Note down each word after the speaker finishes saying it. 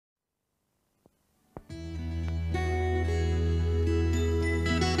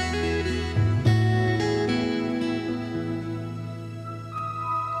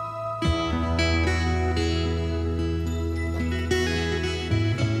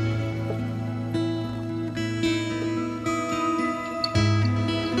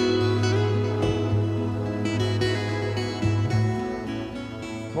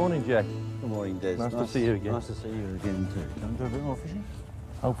Jack. Good morning, Des. Nice to see you again. Nice to see you again too. Going to do a bit more fishing?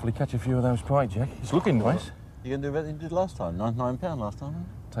 Hopefully catch a few of those pike, Jack. It's looking nice. You're going to do better than you did last time, £99 last time, huh?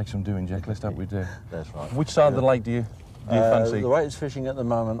 Take some doing, Jack. Let's hope we do. That's right. Which side of the lake do you fancy? The way it's fishing at the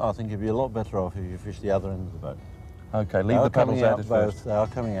moment, I think you'd be a lot better off if you fish the other end of the boat. Okay, leave the paddles out at first. They are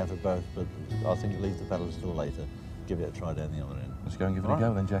coming out at both, but I think leave the paddles till later. Give it a try down the other end. Let's go and give it a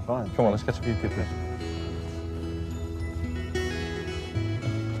go then, Jack. Fine. Come on, let's catch a few kippers.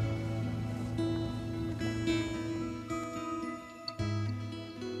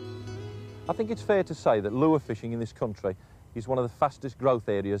 I think it's fair to say that lure fishing in this country is one of the fastest growth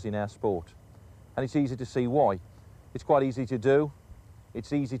areas in our sport. And it's easy to see why. It's quite easy to do,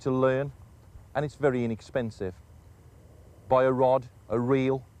 it's easy to learn, and it's very inexpensive. Buy a rod, a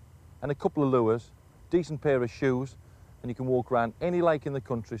reel, and a couple of lures, decent pair of shoes, and you can walk around any lake in the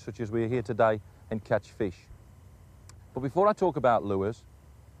country, such as we're here today, and catch fish. But before I talk about lures,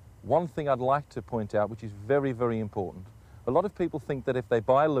 one thing I'd like to point out, which is very, very important. A lot of people think that if they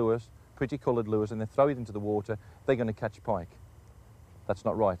buy lures, pretty coloured lures, and they throw it into the water, they're going to catch pike. That's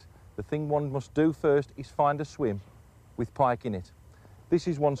not right. The thing one must do first is find a swim with pike in it. This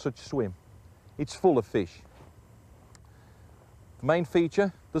is one such swim. It's full of fish. The main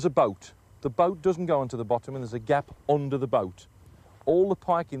feature, there's a boat. The boat doesn't go onto the bottom and there's a gap under the boat. All the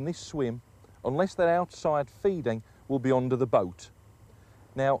pike in this swim, unless they're outside feeding, will be under the boat.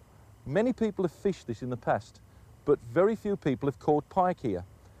 Now, many people have fished this in the past, but very few people have caught pike here.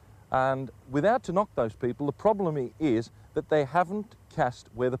 And without to knock those people, the problem is that they haven't cast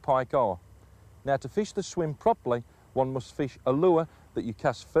where the pike are. Now, to fish the swim properly, one must fish a lure that you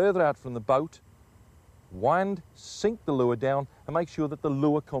cast further out from the boat, wind, sink the lure down, and make sure that the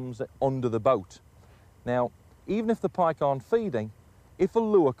lure comes under the boat. Now, even if the pike aren't feeding, if a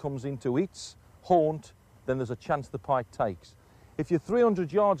lure comes into its haunt, then there's a chance the pike takes. If you're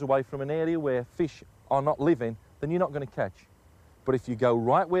 300 yards away from an area where fish are not living, then you're not going to catch. But if you go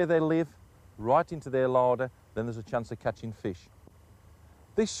right where they live, right into their larder, then there's a chance of catching fish.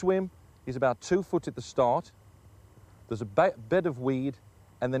 This swim is about 2 foot at the start. There's a bed of weed,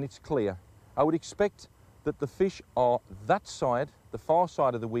 and then it's clear. I would expect that the fish are that side, the far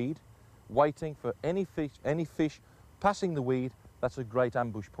side of the weed, waiting for any fish passing the weed. That's a great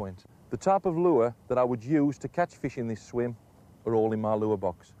ambush point. The type of lure that I would use to catch fish in this swim are all in my lure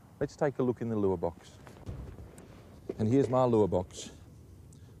box. Let's take a look in the lure box. And here's my lure box,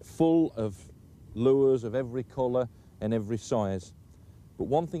 full of lures of every colour and every size. But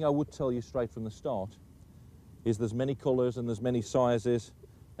one thing I would tell you straight from the start is there's many colours and there's many sizes,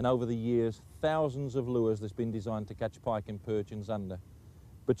 and over the years, thousands of lures that's been designed to catch pike and perch and zander.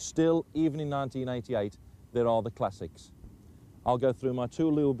 But still, even in 1988, there are the classics. I'll go through my 2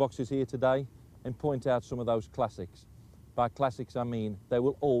 lure boxes here today and point out some of those classics. By classics, I mean they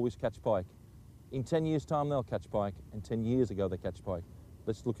will always catch pike. In 10 years' time, they'll catch pike, and 10 years ago, they catch pike.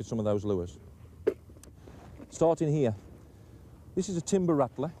 Let's look at some of those lures. Starting here, this is a timber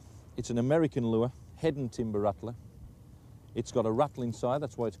rattler. It's an American lure, head and timber rattler. It's got a rattle inside,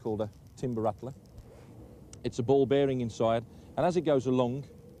 that's why it's called a timber rattler. It's a ball bearing inside, and as it goes along,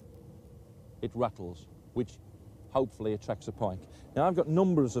 it rattles, which hopefully attracts a pike. Now, I've got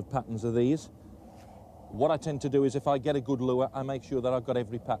numbers of patterns of these. What I tend to do is if I get a good lure, I make sure that I've got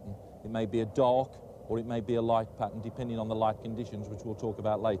every pattern. It may be a dark or it may be a light pattern, depending on the light conditions, which we'll talk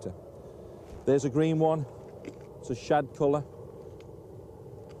about later. There's a green one. It's a shad colour.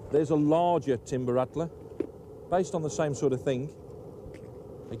 There's a larger timber rattler, based on the same sort of thing.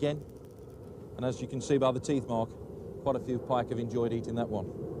 Again, and as you can see by the teeth mark, quite a few pike have enjoyed eating that one.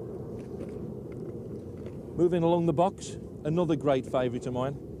 Moving along the box, another great favourite of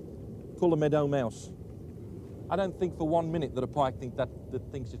mine, called a meadow mouse. I don't think for 1 minute that a pike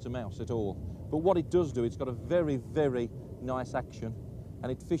thinks it's a mouse at all. But what it does do, it's got a very, very nice action,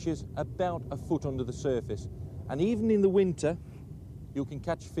 and it fishes about a foot under the surface. And even in the winter, you can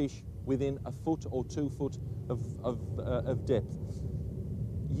catch fish within a foot or 2 foot of depth.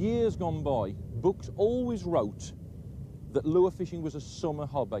 Years gone by, books always wrote that lure fishing was a summer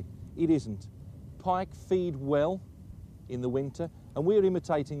hobby. It isn't. Pike feed well in the winter, and we're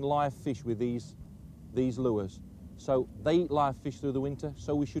imitating live fish with these lures. So they eat live fish through the winter,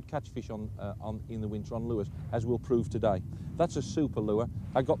 so we should catch fish in the winter on lures, as we'll prove today. That's a super lure.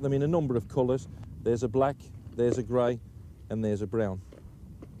 I got them in a number of colours. There's a black, there's a grey, and there's a brown.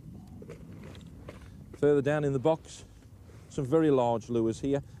 Further down in the box, some very large lures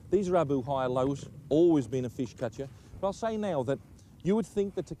here. These are Abu high-lows, always been a fish catcher. But I'll say now that you would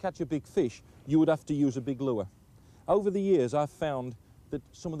think that to catch a big fish, you would have to use a big lure. Over the years, I've found that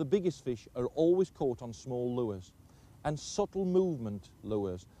some of the biggest fish are always caught on small lures and subtle movement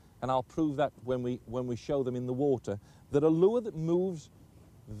lures. and I'll prove that when we show them in the water, that a lure that moves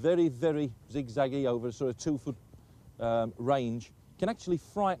very, very zigzaggy over a sort of 2 foot range can actually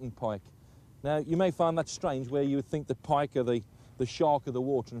frighten pike. Now, you may find that strange, where you would think that pike are the shark of the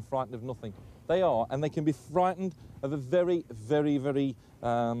water and frightened of nothing. They are, and they can be frightened of a very, very, very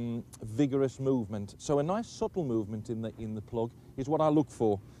vigorous movement. So a nice subtle movement in the plug is what I look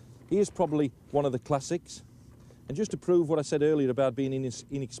for. Here's probably one of the classics. And just to prove what I said earlier about being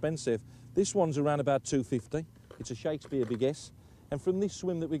inexpensive, this one's around about $2.50. It's a Shakespeare Big S. And from this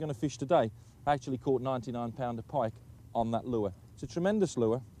swim that we're going to fish today, I actually caught 99-pounder pike on that lure. It's a tremendous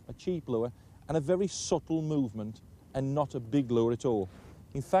lure, a cheap lure, and a very subtle movement, and not a big lure at all.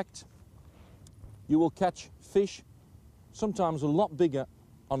 In fact, you will catch fish sometimes a lot bigger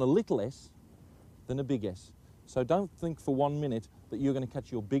on a little S than a big S. So don't think for 1 minute that you're going to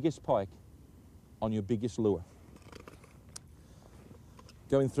catch your biggest pike on your biggest lure.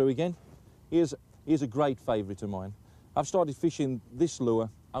 Going through again, here's a great favourite of mine. I've started fishing this lure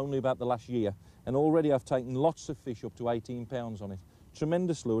only about the last year, and already I've taken lots of fish up to 18 pounds on it.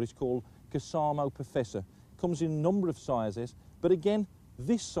 Tremendous lure. It's called CRP004 Professor. Comes in a number of sizes, but again,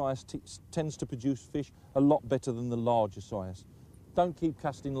 this size tends to produce fish a lot better than the larger size. Don't keep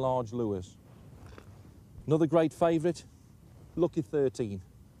casting large lures. Another great favourite, Lucky 13.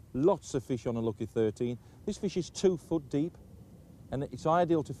 Lots of fish on a Lucky 13. This fish is 2 foot deep, and it's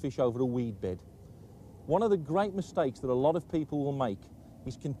ideal to fish over a weed bed. One of the great mistakes that a lot of people will make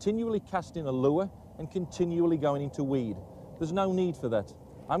is continually casting a lure and continually going into weed. There's no need for that.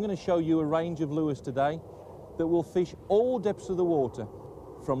 I'm going to show you a range of lures today that will fish all depths of the water,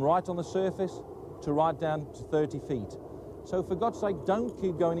 from right on the surface to right down to 30 feet. So for God's sake, don't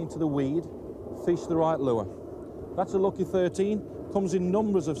keep going into the weed, fish the right lure. That's a Lucky 13, comes in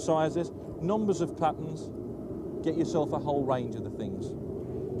numbers of sizes, numbers of patterns. Get yourself a whole range of the things.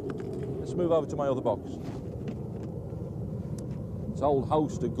 Let's move over to my other box. It's a whole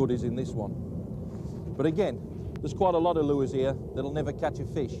host of goodies in this one. But again, there's quite a lot of lures here that'll never catch a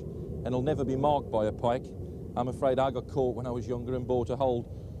fish and will never be marked by a pike. I'm afraid I got caught when I was younger and bought a whole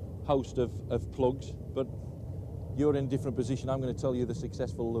host of plugs, but you're in a different position. I'm going to tell you the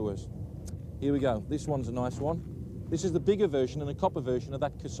successful lures. Here we go. This one's a nice one. This is the bigger version and a copper version of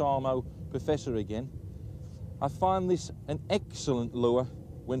that CRP004 Professor again. I find this an excellent lure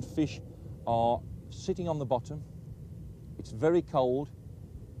when fish are sitting on the bottom. It's very cold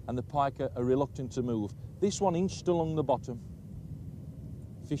and the pike are reluctant to move. This one inched along the bottom,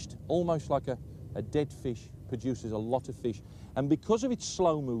 fished almost like a dead fish, produces a lot of fish. And because of its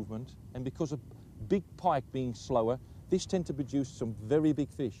slow movement and because of big pike being slower, this tends to produce some very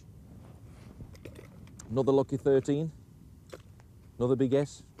big fish. Another Lucky 13, another Big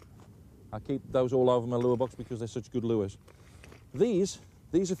S. I keep those all over my lure box because they're such good lures. These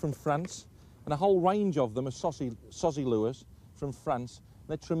are from France, and a whole range of them are sozzy lures from France.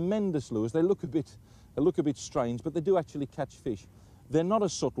 They're tremendous lures. They look a bit strange, but they do actually catch fish. They're not a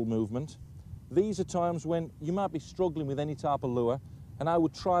subtle movement. These are times when you might be struggling with any type of lure, and I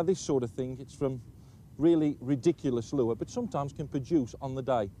would try this sort of thing. It's from really ridiculous lure, but sometimes can produce on the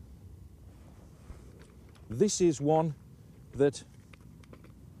day. This is one that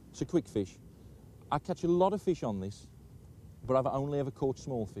it's a quick fish. I catch a lot of fish on this, but I've only ever caught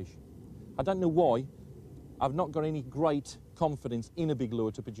small fish. I don't know why. I've not got any great confidence in a big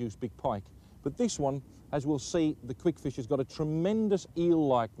lure to produce big pike. But this one, as we'll see, the quick fish has got a tremendous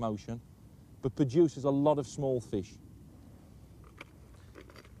eel-like motion, but produces a lot of small fish.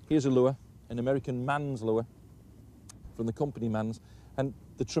 Here's a lure, an American Mann's lure from the company Mann's, and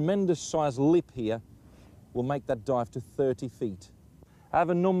the tremendous size lip here will make that dive to 30 feet. I have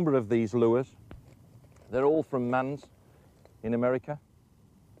a number of these lures. They're all from Mann's in America,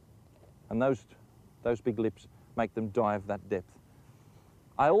 and those big lips make them dive that depth.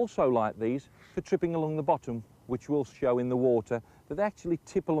 I also like these for tripping along the bottom, which will show in the water that they actually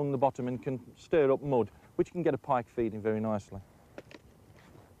tip along the bottom and can stir up mud, which can get a pike feeding very nicely.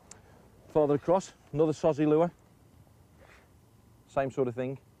 Farther across, another sozzy lure. Same sort of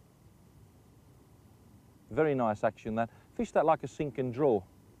thing. Very nice action that. Fish that like a sink and draw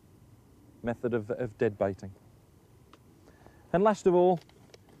method of dead baiting. And last of all,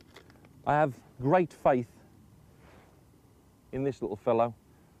 I have great faith in this little fellow.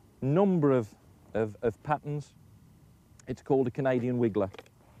 Number of patterns. It's called a Canadian Wiggler.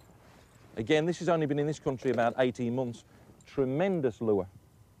 Again, this has only been in this country about 18 months. Tremendous lure.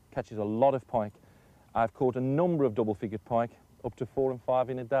 Catches a lot of pike. I've caught a number of double-figured pike, up to 4 and 5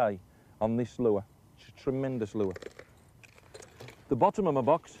 in a day on this lure. It's a tremendous lure. The bottom of my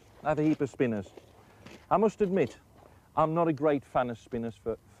box, I have a heap of spinners. I must admit, I'm not a great fan of spinners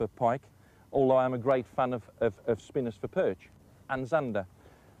for pike, although I'm a great fan of spinners for perch and zander.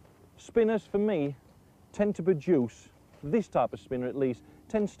 Spinners for me tend to produce, this type of spinner at least,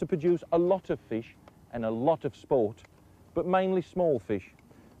 tends to produce a lot of fish and a lot of sport, but mainly small fish.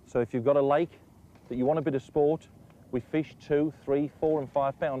 So if you've got a lake that you want a bit of sport with fish 2, 3, 4 and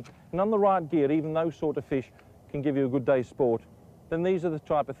 5 pounds, and on the right gear, even those sort of fish can give you a good day's sport, then these are the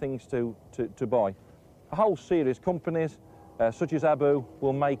type of things to buy. A whole series, companies such as Abu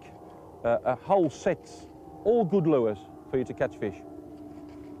will make a whole sets, all good lures for you to catch fish.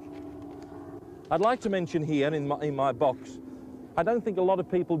 I'd like to mention here in my box, I don't think a lot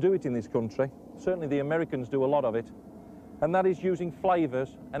of people do it in this country, certainly the Americans do a lot of it, and that is using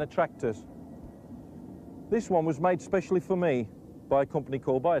flavours and attractors. This one was made specially for me by a company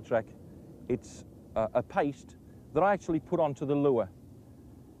called Biotrack. It's a paste that I actually put onto the lure.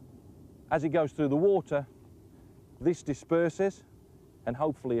 As it goes through the water, this disperses and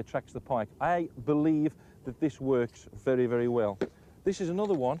hopefully attracts the pike. I believe that this works very, very well. This is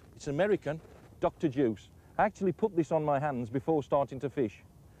another one, it's American, Dr. Juice. I actually put this on my hands before starting to fish.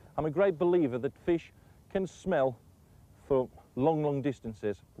 I'm a great believer that fish can smell for long, long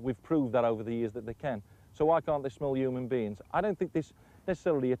distances. We've proved that over the years that they can. So why can't they smell human beings? I don't think this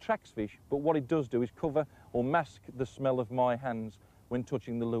necessarily attracts fish, but what it does do is cover or mask the smell of my hands when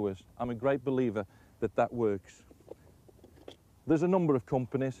touching the lures. I'm a great believer that that works. There's a number of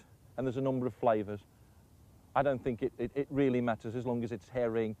companies and there's a number of flavours. I don't think it really matters as long as it's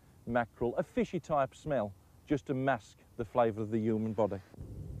herring, mackerel, a fishy type smell, just to mask the flavour of the human body.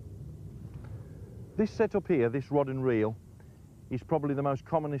 This setup here, this rod and reel, is probably the most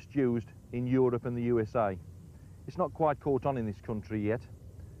commonest used in Europe and the USA. It's not quite caught on in this country yet,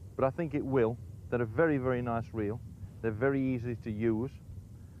 but I think it will. They're a very, very nice reel. They're very easy to use.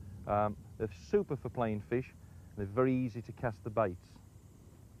 They're super for playing fish. They're very easy to cast the baits.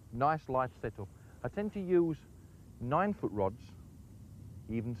 Nice light setup. I tend to use 9-foot rods,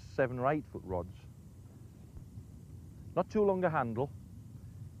 even 7 or 8-foot rods. Not too long a handle.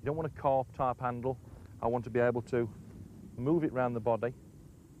 You don't want a carp type handle. I want to be able to move it round the body,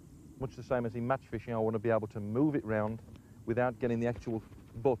 much the same as in match fishing. I want to be able to move it round without getting the actual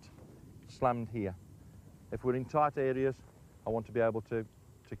butt slammed here. If we're in tight areas, I want to be able to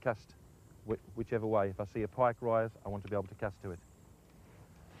cast whichever way. If I see a pike rise, I want to be able to cast to it.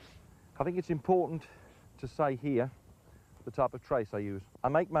 I think it's important to say here the type of trace I use. I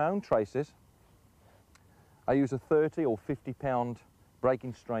make my own traces. I use a 30 or 50 pound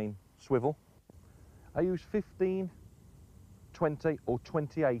breaking strain swivel. I use 15, 20 or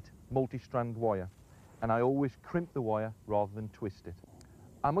 28 multi-strand wire, and I always crimp the wire rather than twist it.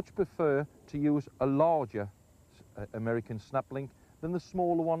 I much prefer to use a larger American snaplink than the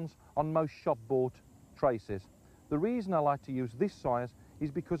smaller ones on most shop bought traces. The reason I like to use this size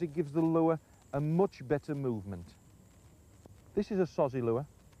is because it gives the lure a much better movement. This is a sozzy lure.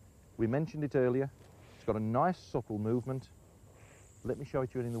 We mentioned it earlier. It's got a nice subtle movement. Let me show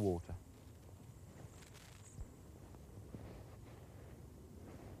it to you in the water.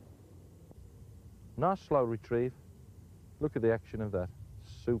 Nice slow retrieve. Look at the action of that.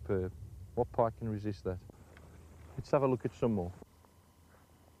 Superb. What pike can resist that? Let's have a look at some more.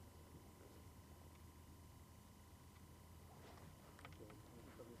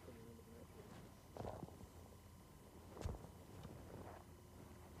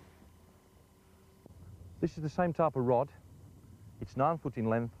 This is the same type of rod. It's 9 foot in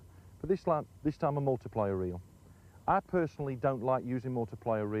length, but this time a multiplier reel. I personally don't like using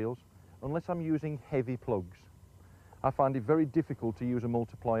multiplier reels unless I'm using heavy plugs. I find it very difficult to use a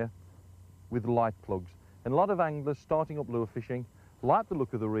multiplier with light plugs. And a lot of anglers starting up lure fishing like the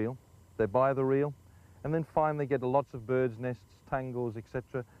look of the reel, they buy the reel, and then find they get lots of birds' nests, tangles,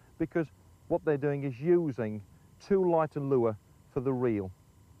 etc. because what they're doing is using too light a lure for the reel.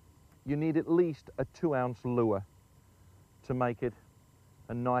 You need at least a 2-ounce lure to make it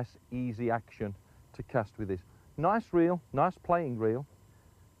a nice, easy action to cast with this. Nice reel, nice playing reel.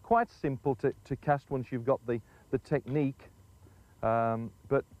 Quite simple to cast once you've got the technique.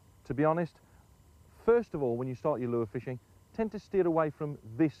 But to be honest, first of all, when you start your lure fishing, tend to steer away from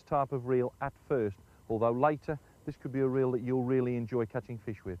this type of reel at first. Although later, this could be a reel that you'll really enjoy catching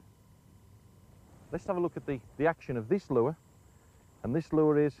fish with. Let's have a look at the action of this lure. And this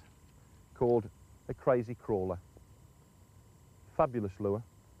lure is called a crazy crawler. Fabulous lure.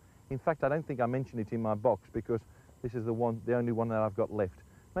 In fact, I don't think I mentioned it in my box because this is the only one that I've got left.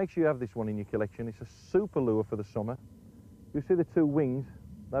 Make sure you have this one in your collection. It's a super lure for the summer. You'll see the 2 wings,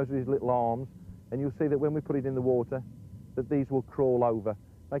 those are his little arms, and you'll see that when we put it in the water, that these will crawl over,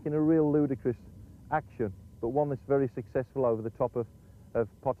 making a real ludicrous action but one that's very successful over the top of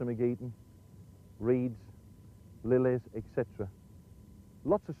Potamogeton, reeds, lilies, etc.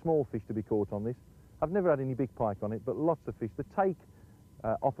 Lots of small fish to be caught on this. I've never had any big pike on it, but lots of fish. The take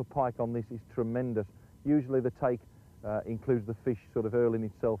off a pike on this is tremendous. Usually the take includes the fish sort of hurling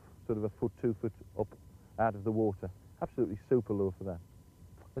itself sort of a foot, 2 foot up out of the water. Absolutely super lure for that.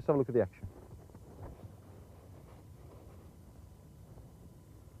 Let's have a look at the action.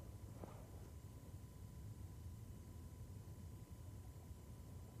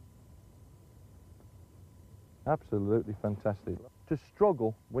 Absolutely fantastic. To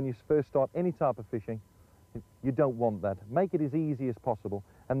struggle when you first start any type of fishing, you don't want that. Make it as easy as possible,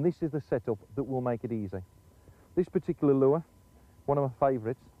 and this is the setup that will make it easy. This particular lure, one of my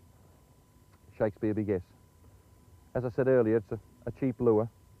favourites, Shakespeare Big S. As I said earlier, it's a cheap lure.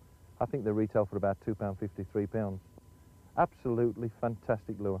 I think they retail for about £2.50, £3. Absolutely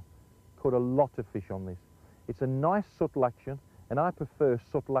fantastic lure. Caught a lot of fish on this. It's a nice subtle action, and I prefer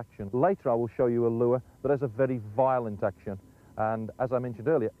subtle action. Later I will show you a lure that has a very violent action, and as I mentioned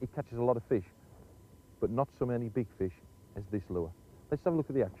earlier, it catches a lot of fish, but not so many big fish as this lure. Let's have a look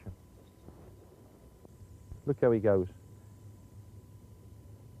at the action. Look how he goes.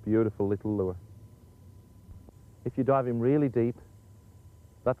 Beautiful little lure. If you dive him really deep,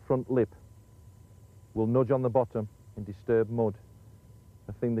 that front lip will nudge on the bottom and disturb mud,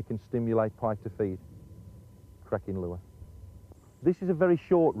 a thing that can stimulate pike to feed. Cracking lure. This is a very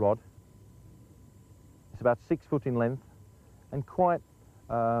short rod. It's about 6 foot in length and quite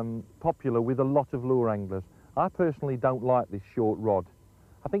popular with a lot of lure anglers. I personally don't like this short rod.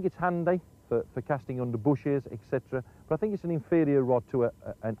 I think it's handy for casting under bushes, etc. But I think it's an inferior rod to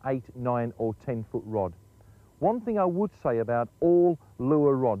an 8, 9 or 10 foot rod. One thing I would say about all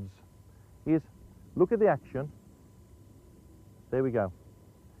lure rods is, look at the action. There we go.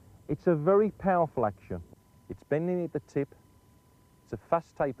 It's a very powerful action. It's bending at the tip. It's a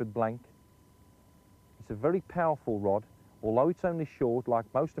fast tapered blank. It's a very powerful rod. Although it's only short, like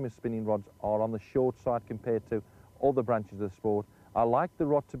most of my spinning rods are on the short side compared to other branches of the sport, I like the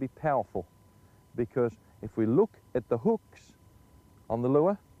rod to be powerful, because if we look at the hooks on the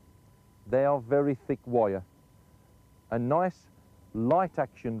lure, they are very thick wire. A nice light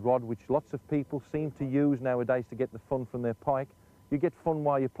action rod, which lots of people seem to use nowadays to get the fun from their pike. You get fun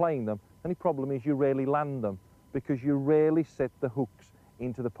while you're playing them. The only problem is you rarely land them, because you rarely set the hooks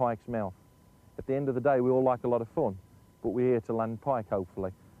into the pike's mouth. At the end of the day, we all like a lot of fun, but we're here to land pike,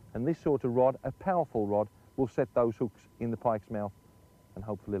 hopefully. And this sort of rod, a powerful rod, will set those hooks in the pike's mouth and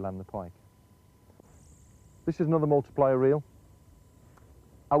hopefully land the pike. This is another multiplier reel.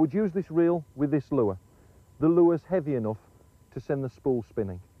 I would use this reel with this lure. The lure's heavy enough to send the spool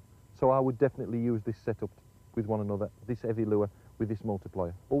spinning, so I would definitely use this setup with one another, this heavy lure with this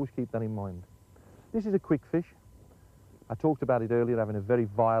multiplier. Always keep that in mind. This is a quick fish. I talked about it earlier, having a very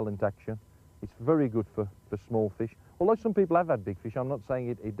violent action. It's very good for small fish. Although some people have had big fish, I'm not saying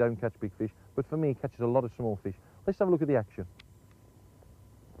it don't catch big fish, but for me it catches a lot of small fish. Let's have a look at the action.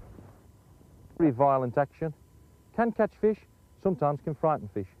 Very violent action. Can catch fish, sometimes can frighten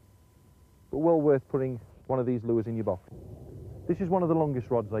fish, but well worth putting one of these lures in your box. This is one of the longest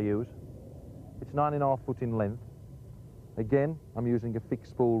rods I use. It's 9.5 foot in length. Again, I'm using a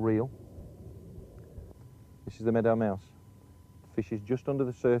fixed spool reel. This is the meadow mouse. The fish is just under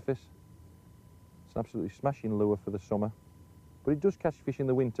the surface. It's an absolutely smashing lure for the summer, but it does catch fish in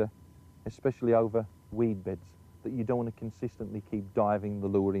the winter, especially over weed beds that you don't want to consistently keep diving the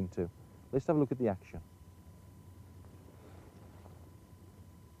lure into. Let's have a look at the action.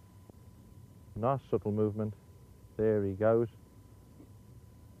 Nice subtle movement. There he goes.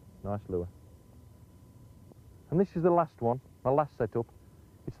 Nice lure. And this is the last one, my last setup.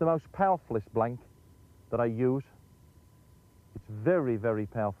 It's the most powerfulest blank that I use. It's very, very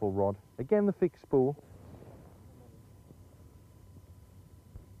powerful rod. Again, the fixed spool.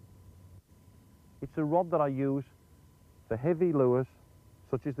 It's a rod that I use for heavy lures,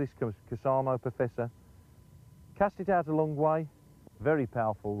 such as this CRP004 Professor. Cast it out a long way, very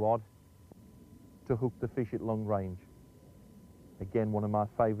powerful rod to hook the fish at long range. Again, one of my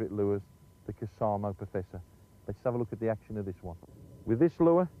favourite lures, the CRP004 Professor. Let's have a look at the action of this one. With this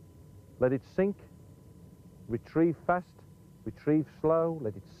lure, let it sink, retrieve fast, retrieve slow,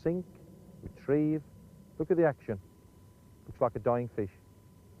 let it sink, retrieve. Look at the action. Looks like a dying fish.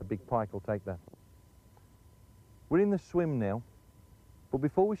 A big pike will take that. We're in the swim now, but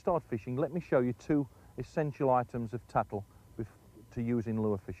before we start fishing, let me show you two essential items of tackle to use in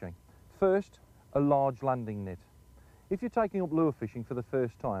lure fishing. First, a large landing net. If you're taking up lure fishing for the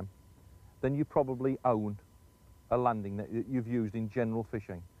first time, then you probably own a landing net that you've used in general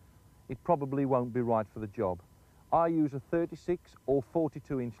fishing. it probably won't be right for the job. I use a 36 or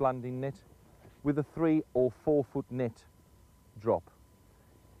 42 inch landing net with a 3 or 4 foot net drop.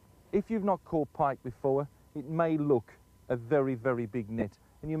 If you've not caught pike before, it may look a very, very big net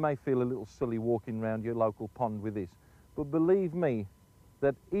and you may feel a little silly walking around your local pond with this. But believe me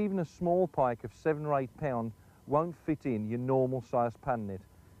that even a small pike of 7 or 8 pound won't fit in your normal size pan net.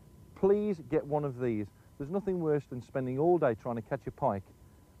 Please get one of these. There's nothing worse than spending all day trying to catch a pike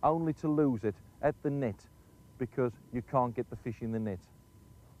only to lose it at the net because you can't get the fish in the net.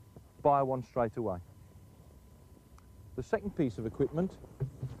 Buy one straight away. The second piece of equipment,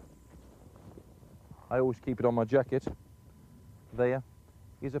 I always keep it on my jacket, there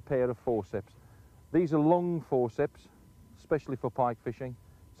is a pair of forceps. These are long forceps, especially for pike fishing,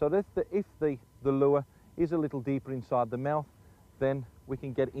 so that if the lure is a little deeper inside the mouth, then we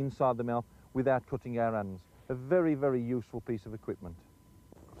can get inside the mouth without cutting our hands. A very, very useful piece of equipment.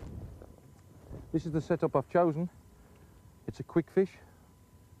 This is the setup I've chosen. It's a quick fish,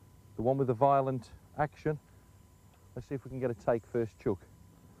 the one with the violent action. Let's see if we can get a take first chuck.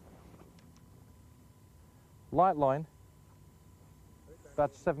 Light line,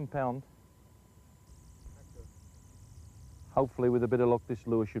 about 7 pound. Hopefully with a bit of luck this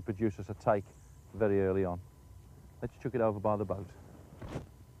lure should produce us a take very early on. Let's chuck it over by the boat.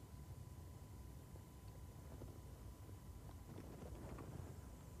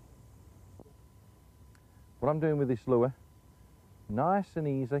 What I'm doing with this lure, nice and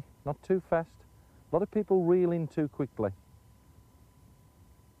easy, not too fast. A lot of people reel in too quickly.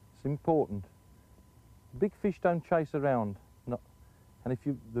 It's important. Big fish don't chase around. And if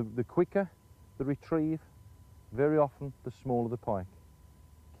the quicker the retrieve, very often the smaller the pike.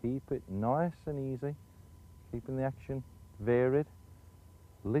 Keep it nice and easy, keeping the action varied.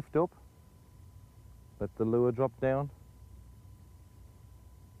 Lift up, let the lure drop down.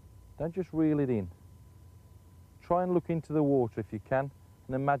 Don't just reel it in. Try and look into the water if you can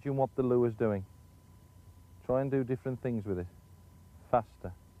and imagine what the lure's doing. Try and do different things with it.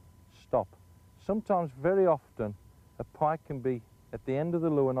 Faster. Stop. Sometimes, very often, a pike can be at the end of the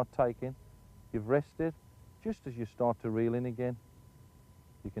lure not taking. You've rested. Just as you start to reel in again,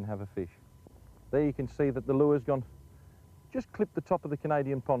 you can have a fish. There you can see that the lure's gone. Just clip the top of the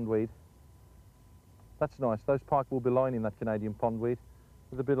Canadian pondweed. That's nice. Those pike will be lying in that Canadian pondweed.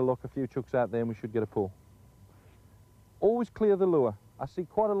 With a bit of luck, a few chucks out there and we should get a pull. Always clear the lure. I see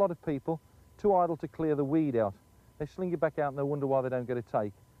quite a lot of people too idle to clear the weed out. They sling it back out and they wonder why they don't get a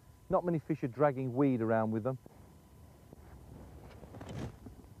take. Not many fish are dragging weed around with them.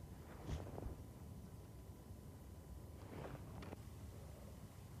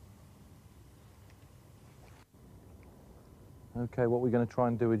 Okay, what we're going to try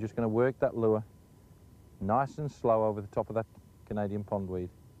and do is just going to work that lure nice and slow over the top of that Canadian pondweed.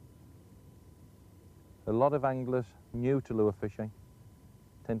 A lot of anglers new to lure fishing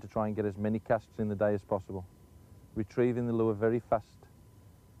tend to try and get as many casts in the day as possible, retrieving the lure very fast.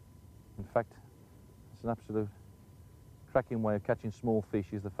 In fact, it's an absolute cracking way of catching small fish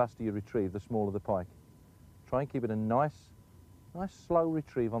is the faster you retrieve, the smaller the pike. Try and keep it a nice slow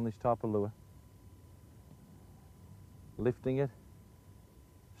retrieve on this type of lure. Lifting it,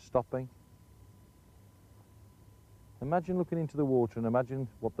 stopping. Imagine looking into the water and imagine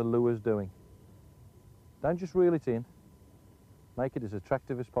what the lure's doing. Don't just reel it in, make it as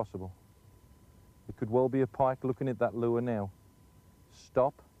attractive as possible. It could well be a pike looking at that lure now.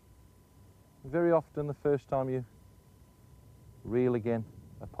 Stop. Very often the first time you reel again,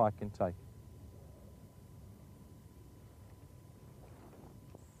 a pike can take.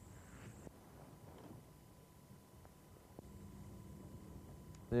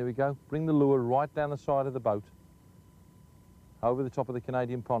 There we go. Bring the lure right down the side of the boat, over the top of the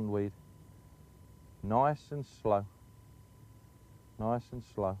Canadian pondweed. Nice and slow. Nice and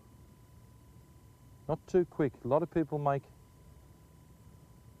slow. Not too quick. A lot of people make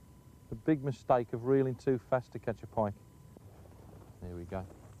the big mistake of reeling too fast to catch a pike. There we go.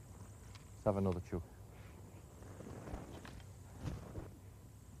 Let's have another chuck.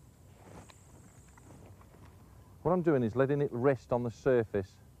 What I'm doing is letting it rest on the surface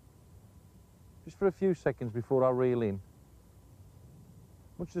just for a few seconds before I reel in.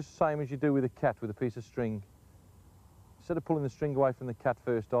 Much the same as you do with a cat with a piece of string. Instead of pulling the string away from the cat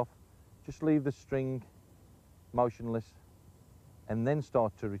first off, just leave the string motionless and then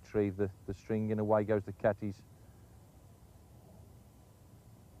start to retrieve the string, and away goes the cat. He's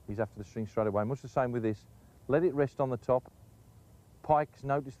after the string straight away. Much the same with this. Let it rest on the top. Pike's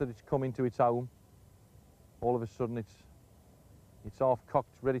notice that it's coming to its home. All of a sudden it's half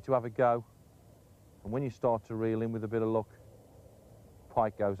cocked, ready to have a go. And when you start to reel in with a bit of luck,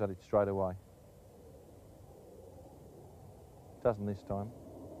 pike goes at it straight away. Doesn't this time.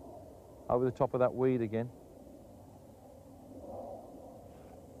 Over the top of that weed again.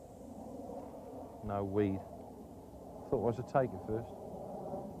 No weed. Thought it was a take at first.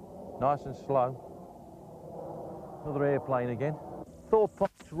 Nice and slow. Another airplane again. Thought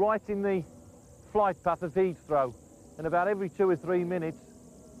Pike's right in the flight path of heat throw, and about every 2 or 3 minutes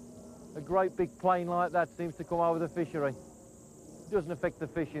a great big plane like that seems to come over the fishery. It doesn't affect the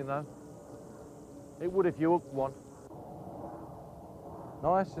fishing though. It would if you hooked one.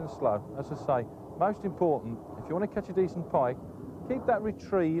 Nice and slow. As I say, most important, if you want to catch a decent pike, keep that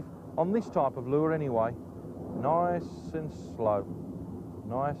retrieve on this type of lure anyway. Nice and slow.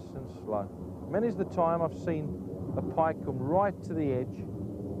 Nice and slow. Many's the time I've seen a pike come right to the edge.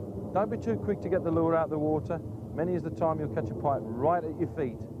 Don't be too quick to get the lure out of the water. Many is the time you'll catch a pike right at your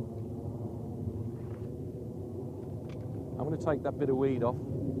feet. I'm going to take that bit of weed off.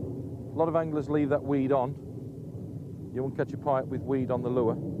 A lot of anglers leave that weed on. You won't catch a pike with weed on the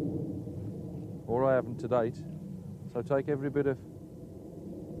lure, or I haven't to date. So take every bit of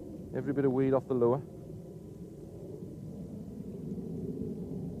weed off the lure.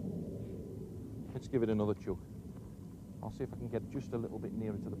 Let's give it another chuck. I'll see if I can get just a little bit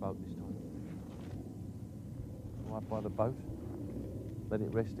nearer to the boat this time. Right by the boat. Let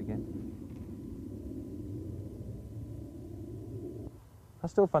it rest again. I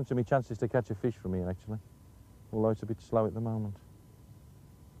still fancy my chances to catch a fish from here actually, although it's a bit slow at the moment.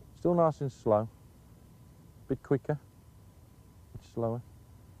 Still nice and slow. A bit quicker, a bit slower.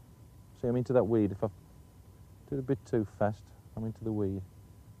 See, I'm into that weed. If I do it a bit too fast, I'm into the weed.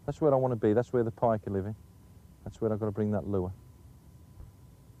 That's where I want to be. That's where the pike are living. That's where I've got to bring that lure.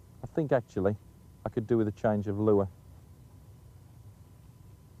 I think actually I could do with a change of lure.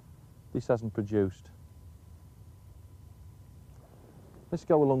 This hasn't produced. Let's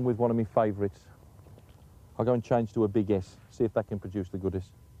go along with one of my favourites. I'll go and change to a big S, see if that can produce the goodies.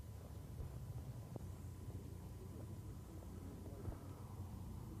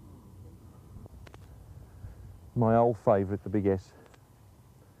 My old favourite, the big S.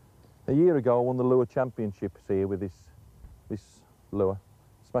 A year ago I won the lure championships here with this lure,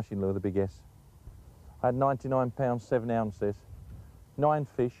 smashing lure, the big S. I had 99 pounds 7 ounces, 9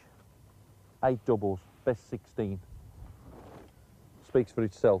 fish, 8 doubles, best 16. Speaks for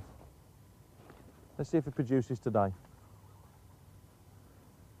itself. Let's see if it produces today.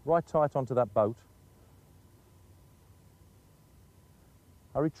 Right tight onto that boat.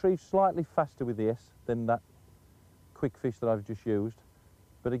 I retrieved slightly faster with the S than that quick fish that I've just used.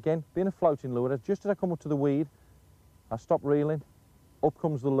 But again, being a floating lure, just as I come up to the weed, I stop reeling, up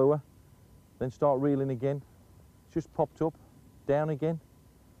comes the lure, then start reeling again. It's just popped up, down again,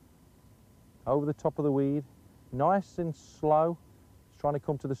 over the top of the weed, nice and slow. It's trying to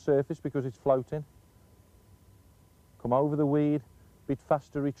come to the surface because it's floating. Come over the weed, bit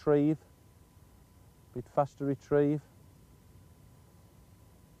faster retrieve, bit faster retrieve.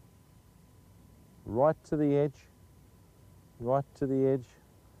 Right to the edge, right to the edge.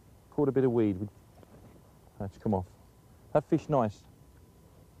 Caught a bit of weed. That's come off. That fish nice.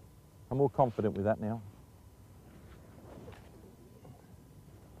 I'm more confident with that now.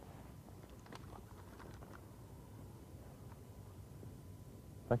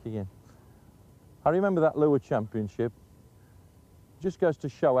 Back again. I remember that lure championship. It just goes to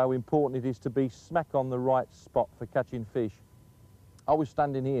show how important it is to be smack on the right spot for catching fish. I was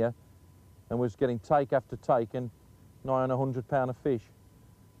standing here and was getting take after take and nigh on £100 of fish.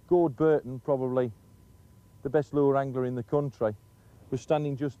 Gord Burton, probably the best lure angler in the country, was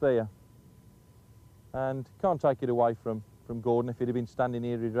standing just there. And can't take it away from Gordon. If he'd have been standing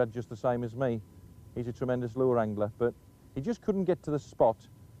here, he'd had just the same as me. He's a tremendous lure angler, but he just couldn't get to the spot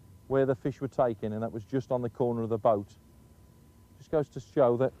where the fish were taken, and that was just on the corner of the boat. Just goes to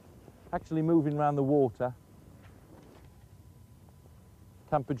show that actually moving around the water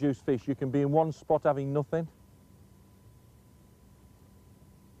can produce fish. You can be in one spot having nothing.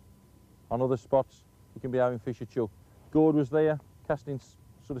 On other spots, you can be having fish a chuck. Gord was there, casting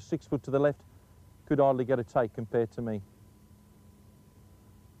sort of 6 foot to the left, could hardly get a take compared to me.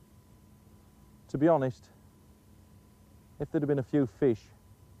 To be honest, if there'd have been a few fish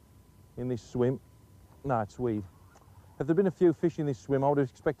in this swim, no, it's weed. If there'd been a few fish in this swim, I would have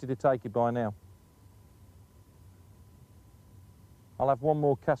expected to take it by now. I'll have one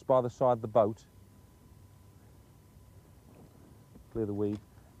more cast by the side of the boat. Clear the weed.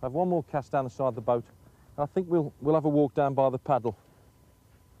 I'll have one more cast down the side of the boat, and I think we'll have a walk down by the paddle.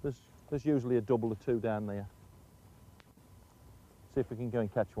 There's usually a double or two down there. See if we can go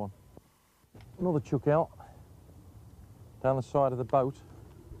and catch one. Another chuck out. down the side of the boat.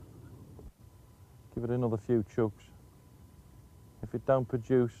 Give it another few chucks. If it don't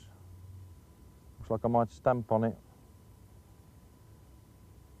produce, looks like I might stamp on it.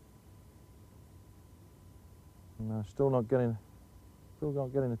 No, still not getting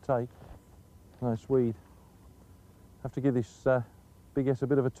a take. Nice weed. Have to give this Big S a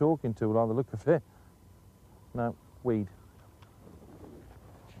bit of a talking to by the look of it. No, weed.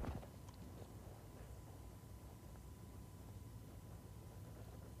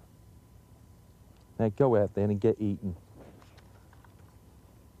 Now go out there and get eaten.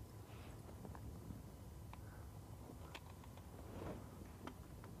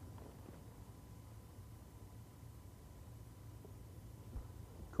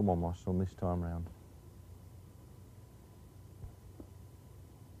 Come on, my son, this time round.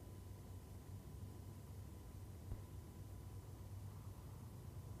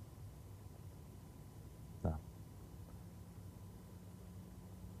 No.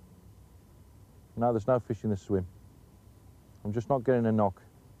 No, there's no fish in the swim. I'm just not getting a knock.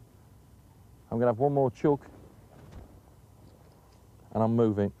 I'm going to have one more chuck and I'm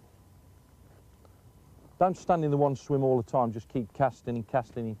moving. Don't stand in the one swim all the time, just keep casting and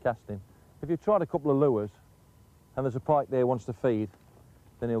casting and casting. If you've tried a couple of lures and there's a pike there who wants to feed,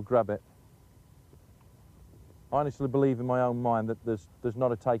 then he'll grab it. I honestly believe in my own mind that there's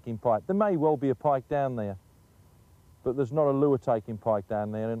not a taking pike. There may well be a pike down there, but there's not a lure taking pike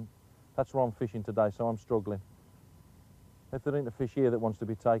down there, and that's where I'm fishing today, so I'm struggling. If there ain't a fish here that wants to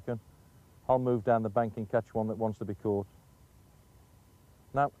be taken, I'll move down the bank and catch one that wants to be caught.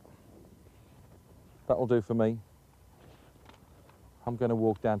 No. That'll do for me. I'm going to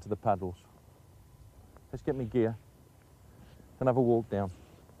walk down to the paddles. Let's get my gear and have a walk down.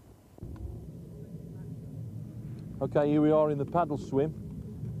 Okay, here we are in the paddle swim.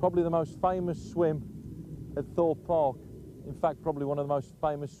 Probably the most famous swim at Thorpe Park. In fact, probably one of the most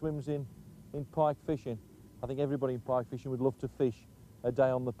famous swims in pike fishing. I think everybody in pike fishing would love to fish a day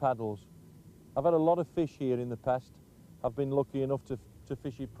on the paddles. I've had a lot of fish here in the past. I've been lucky enough to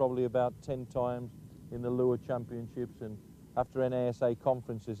fish it probably about 10 times in the lure championships and after NASA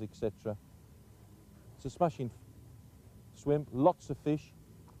conferences, etc. It's a smashing swim, lots of fish.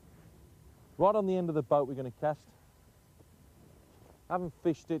 Right on the end of the boat we're going to cast. Haven't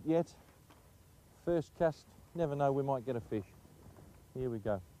fished it yet. First cast, never know, we might get a fish. Here we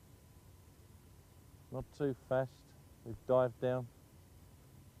go. Not too fast. We've dived down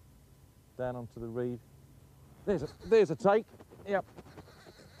onto the reed. There's a take. Yep.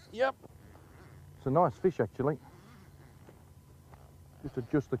 Yep. It's a nice fish actually. Just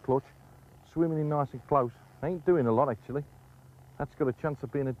adjust the clutch. Swimming in nice and close. Ain't doing a lot actually. That's got a chance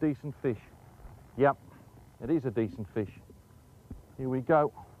of being a decent fish. Yep, it is a decent fish. Here we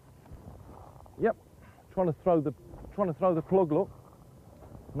go. Yep. Trying to throw the plug, look.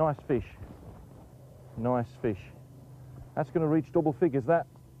 Nice fish. Nice fish. That's going to reach double figures, that.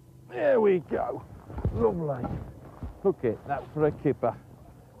 There we go. Lovely. Look at that for a kipper.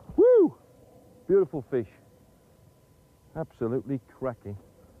 Woo! Beautiful fish. Absolutely cracking.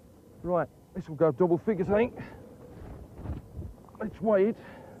 Right, this will go double figures, I think. Let's weigh it.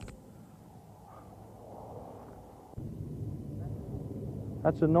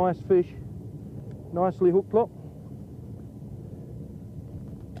 That's a nice fish. Nicely hooked, look.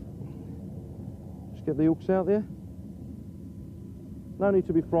 Just get the hooks out there. No need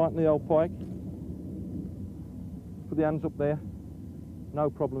to be frightened, the old pike. Put the hands up there. No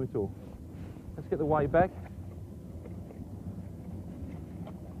problem at all. Let's get the weigh back.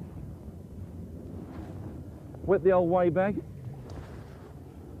 Wet the old weigh bag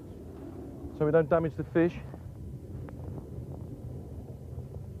so we don't damage the fish.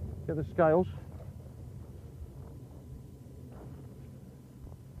 Get the scales.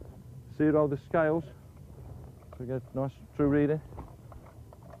 Zero the scales so we get a nice true reading.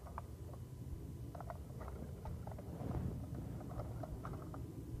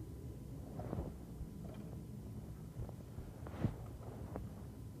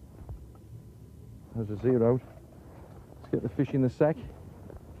 There's a zero. Let's get the fish in the sack.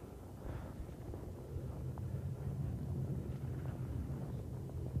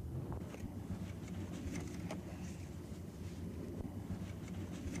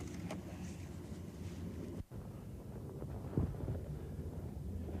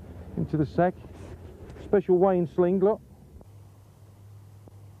 Into the sack. Special weighing sling, look.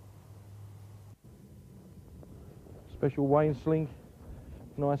 Special weighing sling,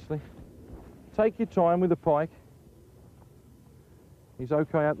 nicely. Take your time with the pike. He's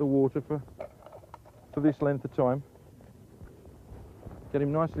okay out the water for this length of time. Get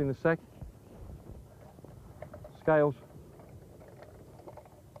him nicely in the sack. Scales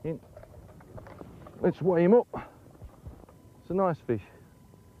In. Let's weigh him up. It's a nice fish,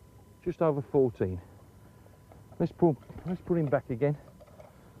 just over 14. Let's put him back again,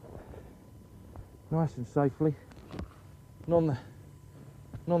 nice and safely. None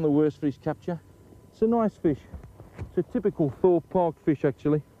the worst for his capture. It's a nice fish. It's a typical Thorpe Park fish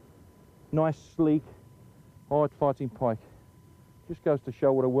actually. Nice, sleek, hard fighting pike. Just goes to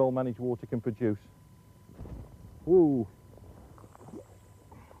show what a well-managed water can produce. Woo!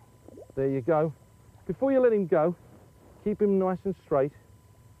 There you go. Before you let him go, keep him nice and straight.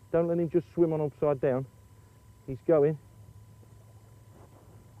 Don't let him just swim on upside down. He's going.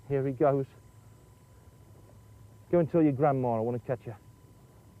 Here he goes. Go and tell your grandma I want to catch you.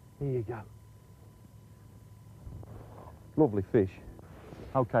 Here you go. Lovely fish.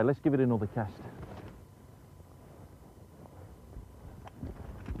 Okay, let's give it another cast.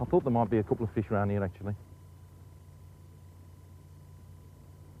 I thought there might be a couple of fish around here actually.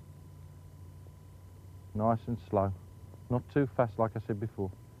 Nice and slow. Not too fast like I said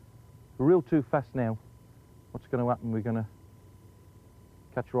before. If we're real too fast now, what's going to happen? We're going to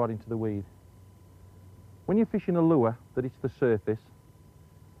catch right into the weed. When you're fishing a lure that hits the surface,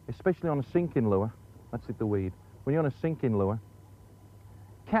 especially on a sinking lure, that's hit the weed. When you're on a sinking lure,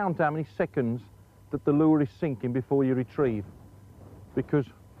 count how many seconds that the lure is sinking before you retrieve. Because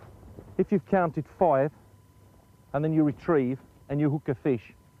if you've counted 5 and then you retrieve and you hook a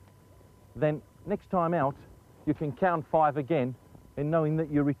fish, then next time out you can count 5 again in knowing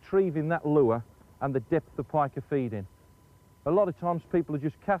that you're retrieving that lure and the depth the pike are feeding. A lot of times people are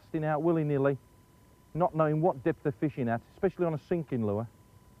just casting out willy-nilly, not knowing what depth they're fishing at, especially on a sinking lure.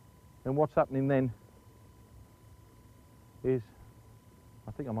 And what's happening then is,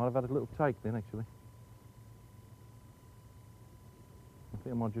 I think I might have had a little take then actually. I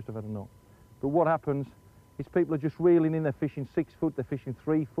think I might just have had a knot. But what happens is people are just reeling in, they're fishing 6 foot, they're fishing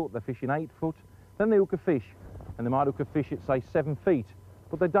 3 foot, they're fishing 8 foot. Then they hook a fish, and they might hook a fish at say 7 feet,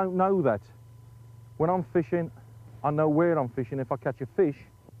 but they don't know that. When I'm fishing, I know where I'm fishing. If I catch a fish,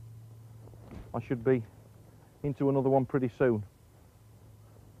 I should be into another one pretty soon.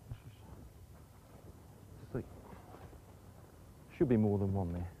 Let's see. Should be more than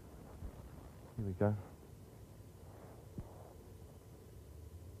one there. Here we go.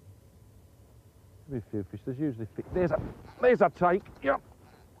 Should be a few fish. There's usually fish. There's a take. Yep.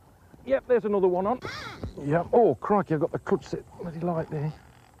 Yep, there's another one on. Yep. Oh, crikey, I've got the cut set bloody light there.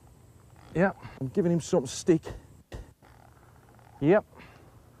 Yep. I'm giving him some stick. Yep.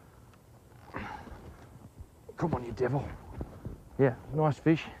 Come on, you devil. Yeah, nice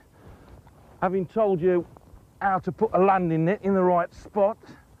fish. Having told you how to put a landing net in the right spot,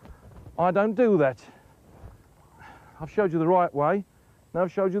 I don't do that. I've showed you the right way, now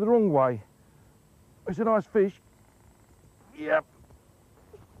I've showed you the wrong way. It's a nice fish. Yep.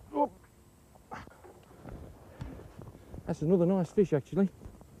 Oop. That's another nice fish actually.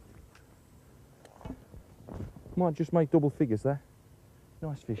 Might just make double figures there.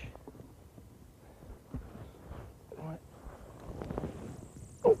 Nice fish. Right.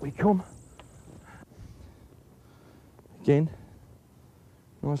 Up we come. Again,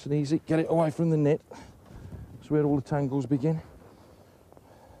 nice and easy. Get it away from the net. That's where all the tangles begin.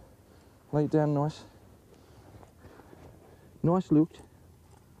 Lay it down nice. Nice look.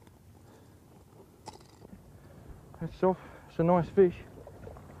 That's off. It's a nice fish.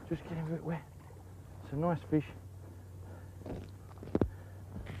 Just getting a bit wet. It's a nice fish.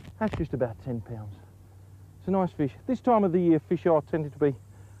 That's just about 10 pounds. It's a nice fish. This time of the year, fish are tended to be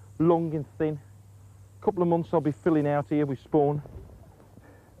long and thin. A couple of months I'll be filling out here with spawn.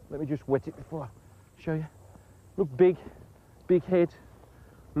 Let me just wet it before I show you. Look, big head,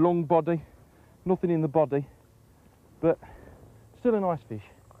 long body, nothing in the body, but still a nice fish.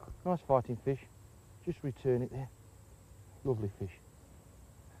 Nice fighting fish. Just return it there. Lovely fish.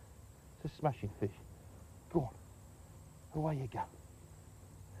 It's a smashing fish. Go on, away you go.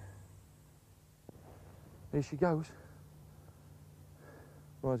 There she goes.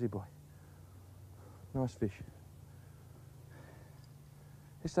 Risey boy. Nice fish.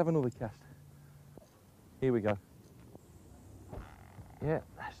 Let's have another cast. Here we go. Yeah,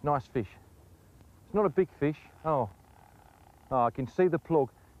 it's a nice fish. It's not a big fish. Oh, I can see the plug.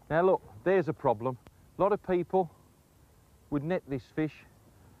 Now look, there's a problem. A lot of people would net this fish,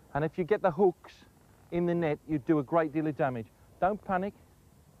 and if you get the hooks in the net, you'd do a great deal of damage. Don't panic.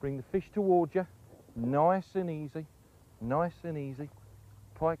 Bring the fish towards you. Nice and easy. Nice and easy.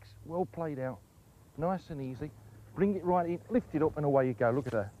 Pike's well played out. Nice and easy. Bring it right in, lift it up, and away you go. Look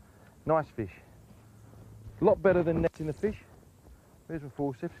at that. Nice fish. A lot better than netting the fish. There's my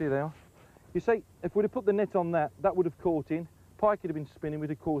forceps, here they are. You see, if we'd have put the net on that, that would have caught in, pike had been spinning, we'd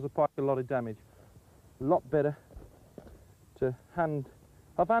have caused the pike a lot of damage. A lot better to hand.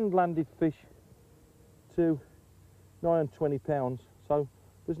 I've hand landed fish to 9 and 20 pounds, so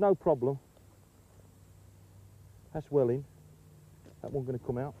there's no problem. That's well in. That one going to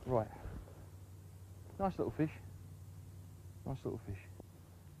come out. Right. Nice little fish. Nice little fish.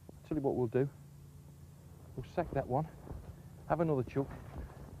 I'll tell you what we'll do. We'll sack that one, have another chuck,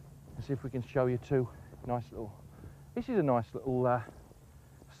 and see if we can show you two nice little... This is a nice little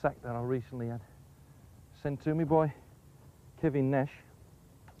sack that I recently had sent to me by Kevin Nash.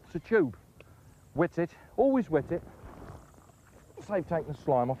 It's a tube. Wet it, always wet it. Save taking the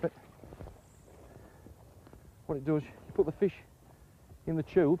slime off it. What it does, you put the fish in the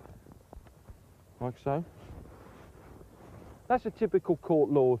tube, like so. That's a typical caught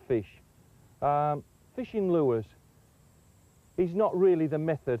lure fish. Fishing lures is not really the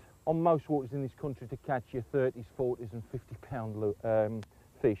method on most waters in this country to catch your 30s, 40s and 50 pound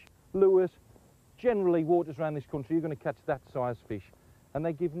fish. Lures, generally waters around this country, you're going to catch that size fish and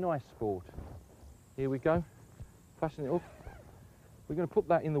they give nice sport. Here we go, fasten it up. We're going to put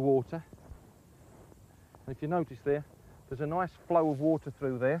that in the water. And if you notice there's a nice flow of water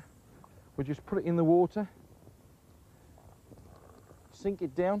through there. We'll just put it in the water, sink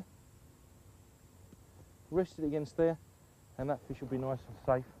it down, rest it against there, and that fish will be nice and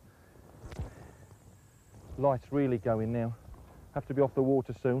safe. Light's really going now. Have to be off the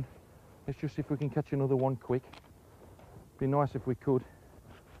water soon. Let's just see if we can catch another one quick. Be nice if we could.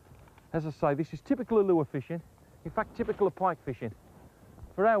 As I say, this is typical of lure fishing. In fact, typical of pike fishing.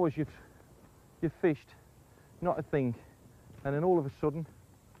 For hours you've fished, not a thing, and then all of a sudden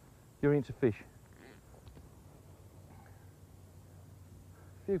you're into fish.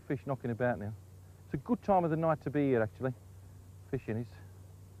 A few fish knocking about now. It's a good time of the night to be here actually, fishing is.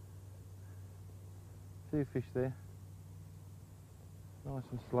 A few fish there, nice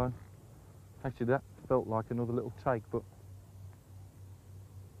and slow. Actually that felt like another little take, but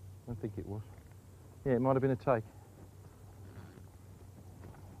I don't think it was. Yeah, it might have been a take.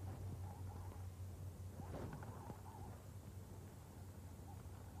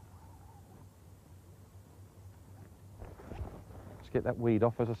 Get that weed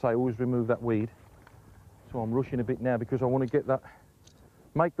off. As I say, always remove that weed. So I'm rushing a bit now because I want to get that,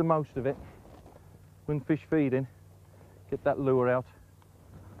 make the most of it when fish feeding. Get that lure out,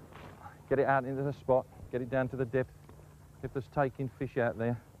 get it out into the spot, get it down to the depth if there's taking fish out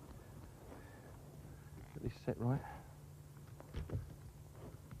there. Get this set right. If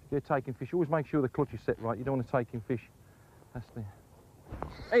you're taking fish, always make sure the clutch is set right. You don't want to take in fish. That's there.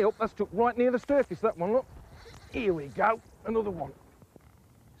 Hey up, that's took right near the surface, that one, look. Here we go, another one.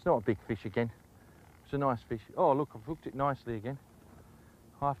 It's not a big fish again. It's a nice fish. Oh look, I've hooked it nicely again.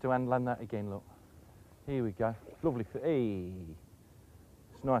 I have to hand land that again, look. Here we go, lovely fish. Hey,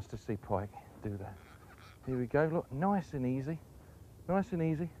 it's nice to see pike do that. Here we go, look, nice and easy. Nice and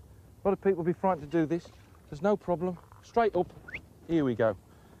easy. A lot of people will be frightened to do this. There's no problem. Straight up, here we go.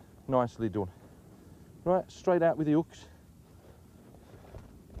 Nicely done. Right, straight out with the hooks.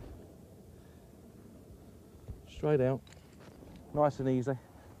 Straight out, nice and easy.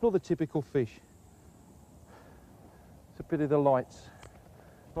 Another typical fish. It's a bit of the lights.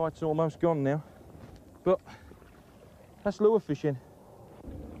 Lights are almost gone now, but that's lure fishing.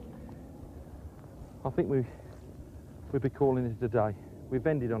 I think we'll be calling it a day. We've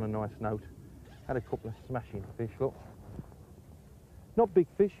ended on a nice note. Had a couple of smashing fish, look. Not big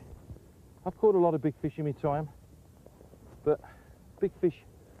fish. I've caught a lot of big fish in my time, but big fish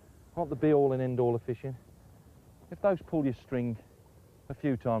aren't the be-all and end-all of fishing. If those pull your string a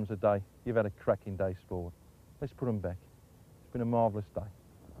few times a day, you've had a cracking day's sport. Let's put them back. It's been a marvellous day.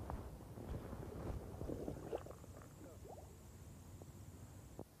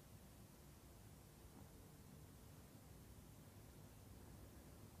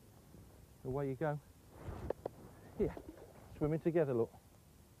 Away you go. Here, swimming together, look.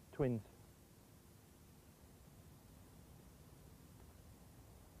 Twins.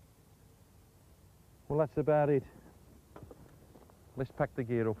 Well, that's about it. Let's pack the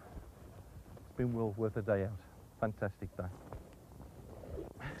gear up. It's been well worth a day out. Fantastic day.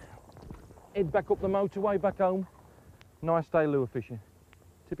 Head back up the motorway back home. Nice day lure fishing.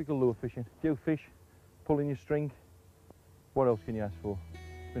 Typical lure fishing. Few fish, pulling your string. What else can you ask for?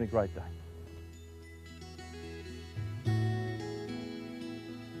 It's been a great day.